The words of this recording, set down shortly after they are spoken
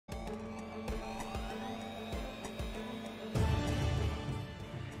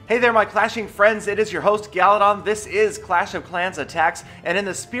Hey there my clashing friends, it is your host Galadon. This is Clash of Clans Attacks, and in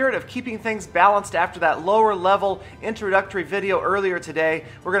the spirit of keeping things balanced after that lower level introductory video earlier today,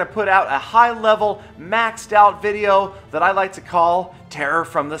 we're going to put out a high level maxed out video that I like to call Terror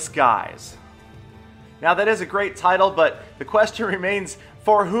from the Skies. Now that is a great title, but the question remains,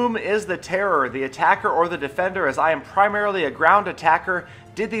 for whom is the terror, the attacker or the defender, as I am primarily a ground attacker.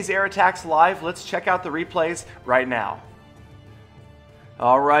 Did these air attacks live? Let's check out the replays right now.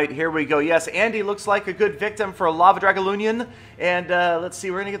 Alright, here we go. Yes, Andy looks like a good victim for a Lava Dragolunion. And let's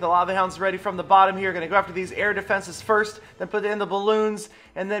see, we're going to get the Lava Hounds ready from the bottom here. Going to go after these air defenses first, then put in the balloons,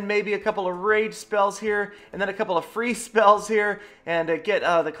 and then maybe a couple of rage spells here, and then a couple of free spells here, and get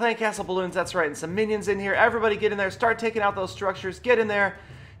the Clan Castle balloons, that's right, and some minions in here. Everybody get in there, start taking out those structures, get in there.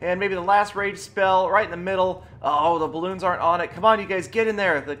 And maybe the last rage spell right in the middle. Oh, the balloons aren't on it. Come on, you guys, get in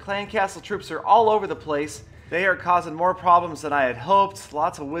there. The Clan Castle troops are all over the place. They are causing more problems than I had hoped.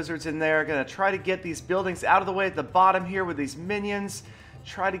 Lots of wizards in there. Gonna try to get these buildings out of the way at the bottom here with these minions.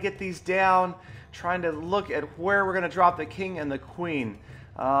 Try to get these down. Trying to look at where we're gonna drop the king and the queen.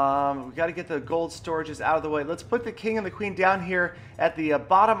 We gotta get the gold storages out of the way. Let's put the king and the queen down here at the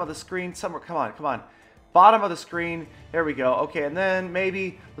bottom of the screen somewhere. Come on, come on. Bottom of the screen. There we go. Okay, and then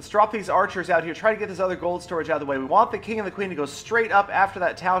maybe let's drop these archers out here. Try to get this other gold storage out of the way. We want the king and the queen to go straight up after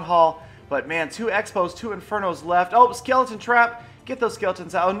that town hall. But man, 2 expos, 2 infernos left. Oh, skeleton trap. Get those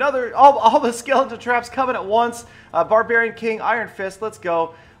skeletons out. Another, all the skeleton traps coming at once. Barbarian king, iron fist. Let's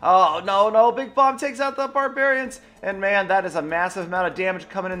go. Oh, no, big bomb takes out the barbarians. And man, that is a massive amount of damage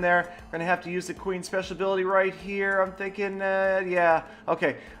coming in there. We're going to have to use the queen special ability right here. I'm thinking, yeah.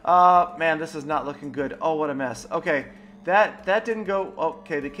 Okay. Man, this is not looking good. Oh, what a mess. Okay. That didn't go.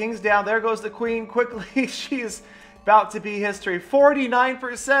 Okay, the king's down. There goes the queen. Quickly, she's about to be history.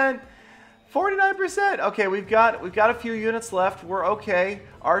 49%. 49%. Okay, we've got a few units left. We're okay.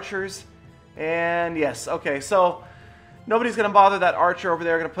 Archers, and yes. Okay, so nobody's gonna bother that archer over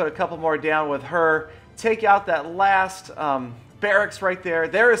there. Gonna put a couple more down with her. Take out that last barracks right there.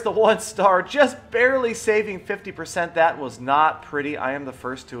 There is the 1 star, just barely saving 50%. That was not pretty. I am the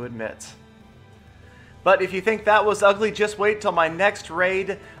first to admit. But if you think that was ugly, just wait till my next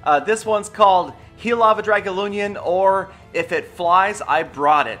raid. This one's called Heal Lava Dragolunion, or If It Flies, I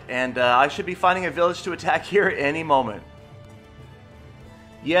Brought It. And I should be finding a village to attack here any moment.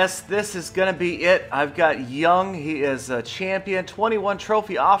 Yes, this is going to be it. I've got Young. He is a champion. 21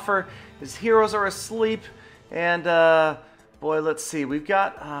 trophy offer. His heroes are asleep. And boy, let's see. We've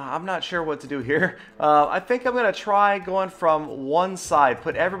got, I'm not sure what to do here. I think I'm going to try going from one side.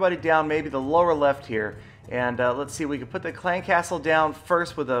 Put everybody down, maybe the lower left here. And let's see, we can put the clan castle down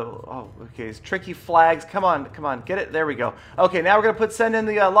first with a, oh, okay, it's tricky flags. Come on, get it. There we go. Okay, now we're going to send in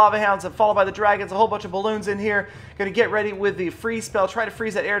the Lava Hounds and followed by the dragons. A whole bunch of balloons in here. Going to get ready with the freeze spell. Try to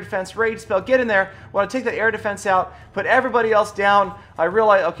freeze that air defense. Rage spell. Get in there. Want to take the air defense out. Put everybody else down. I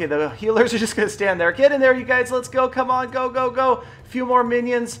realize, okay, the healers are just going to stand there. Get in there, you guys. Let's go. Come on, go. A few more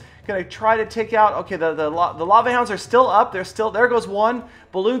minions. Going to try to take out, okay, the Lava Hounds are still up. They're still, there goes one.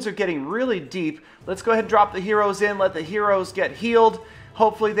 Balloons are getting really deep. Let's go ahead and drop the heroes in. Let the heroes get healed.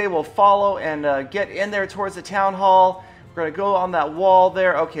 Hopefully they will follow and get in there towards the town hall. We're going to go on that wall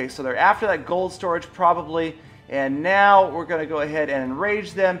there. Okay, so they're after that gold storage probably. And now we're going to go ahead and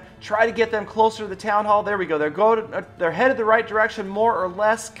enrage them. Try to get them closer to the town hall. There we go. They're headed the right direction more or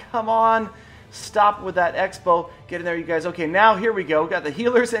less. Come on. Stop with that expo. Get in there, you guys. Okay, now here we go. We've got the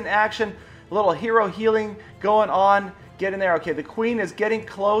healers in action. A little hero healing going on. Get in there. Okay, the queen is getting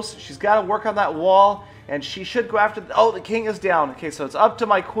close. She's got to work on that wall, and she should go after oh, the king is down. Okay, so it's up to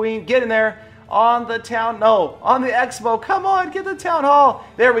my queen. Get in there on the town. No, on the expo. Come on, get the town hall.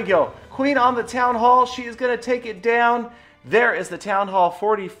 There we go. Queen on the town hall. She is going to take it down. There is the town hall,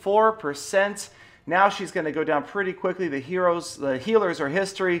 44%. Now she's going to go down pretty quickly. The healers are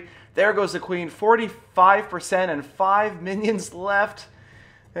history. There goes the queen, 45% and 5 minions left.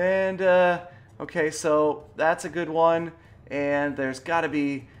 And, okay, so that's a good one. And there's got to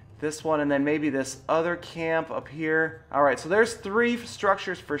be this one and then maybe this other camp up here. All right, so there's 3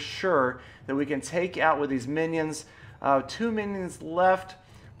 structures for sure that we can take out with these minions. 2 minions left.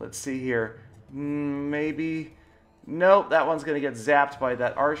 Let's see here. Maybe. Nope, that one's going to get zapped by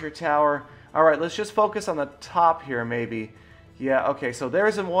that archer tower. All right, let's just focus on the top here maybe. Yeah, okay, so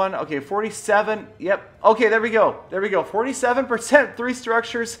there's one. Okay, 47. Yep. Okay, there we go. 47%, 3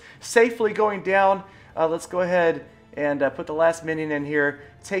 structures safely going down. Let's go ahead and put the last minion in here.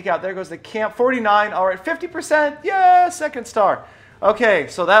 Take out, there goes the camp. 49. All right, 50%. Yeah, 2nd star. Okay,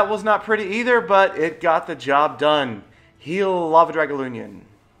 so that was not pretty either, but it got the job done. Heal Lava Dragolunion.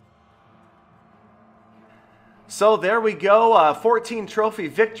 So there we go, 14 trophy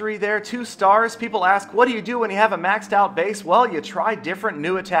victory there, 2 stars. People ask, what do you do when you have a maxed out base? Well, you try different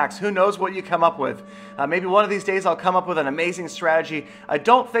new attacks. Who knows what you come up with? Maybe one of these days I'll come up with an amazing strategy. I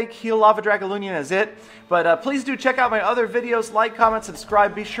don't think Heal Lava Dragolunian is it, but please do check out my other videos. Like, comment,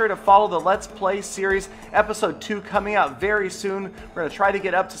 subscribe. Be sure to follow the Let's Play series. Episode 2 coming out very soon. We're going to try to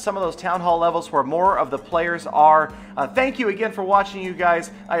get up to some of those Town Hall levels where more of the players are. Thank you again for watching, you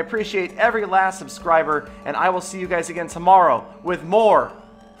guys. I appreciate every last subscriber, and I will see you guys again tomorrow with more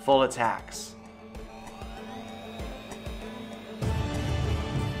full attacks.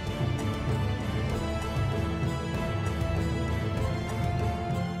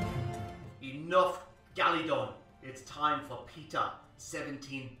 Enough, Galidon. It's time for Peter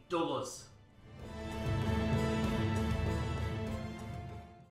 $17.